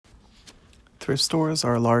Thrift stores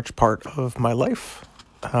are a large part of my life.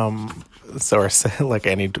 So like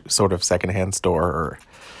any sort of secondhand store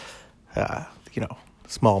or,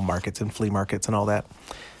 small markets and flea markets and all that.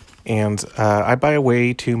 And I buy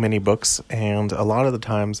way too many books, and a lot of the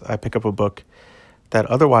times I pick up a book that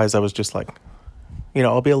otherwise I was just like,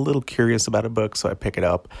 I'll be a little curious about a book, so I pick it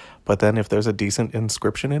up. But then if there's a decent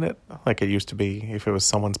inscription in it, like it used to be, if it was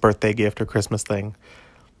someone's birthday gift or Christmas thing,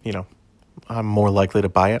 I'm more likely to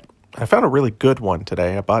buy it. I found a really good one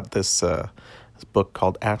today. I bought this book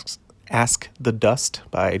called Ask the Dust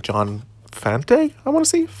by John Fante. I want to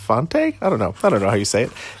say Fante. I don't know how you say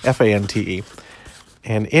it. Fante.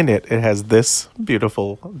 And in it has this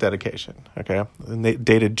beautiful dedication. Okay,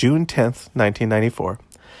 dated June 10th, 1994. It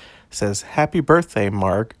says, "Happy birthday,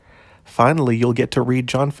 Marg. Finally, you'll get to read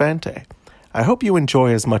John Fante. I hope you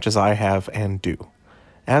enjoy as much as I have and do.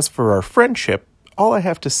 As for our friendship, all I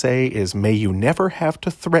have to say is may you never have to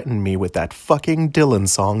threaten me with that fucking Dylan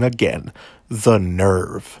song again. The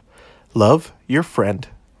nerve. Love, your friend,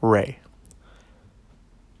 Ray."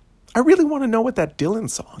 I really want to know what that Dylan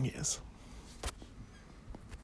song is.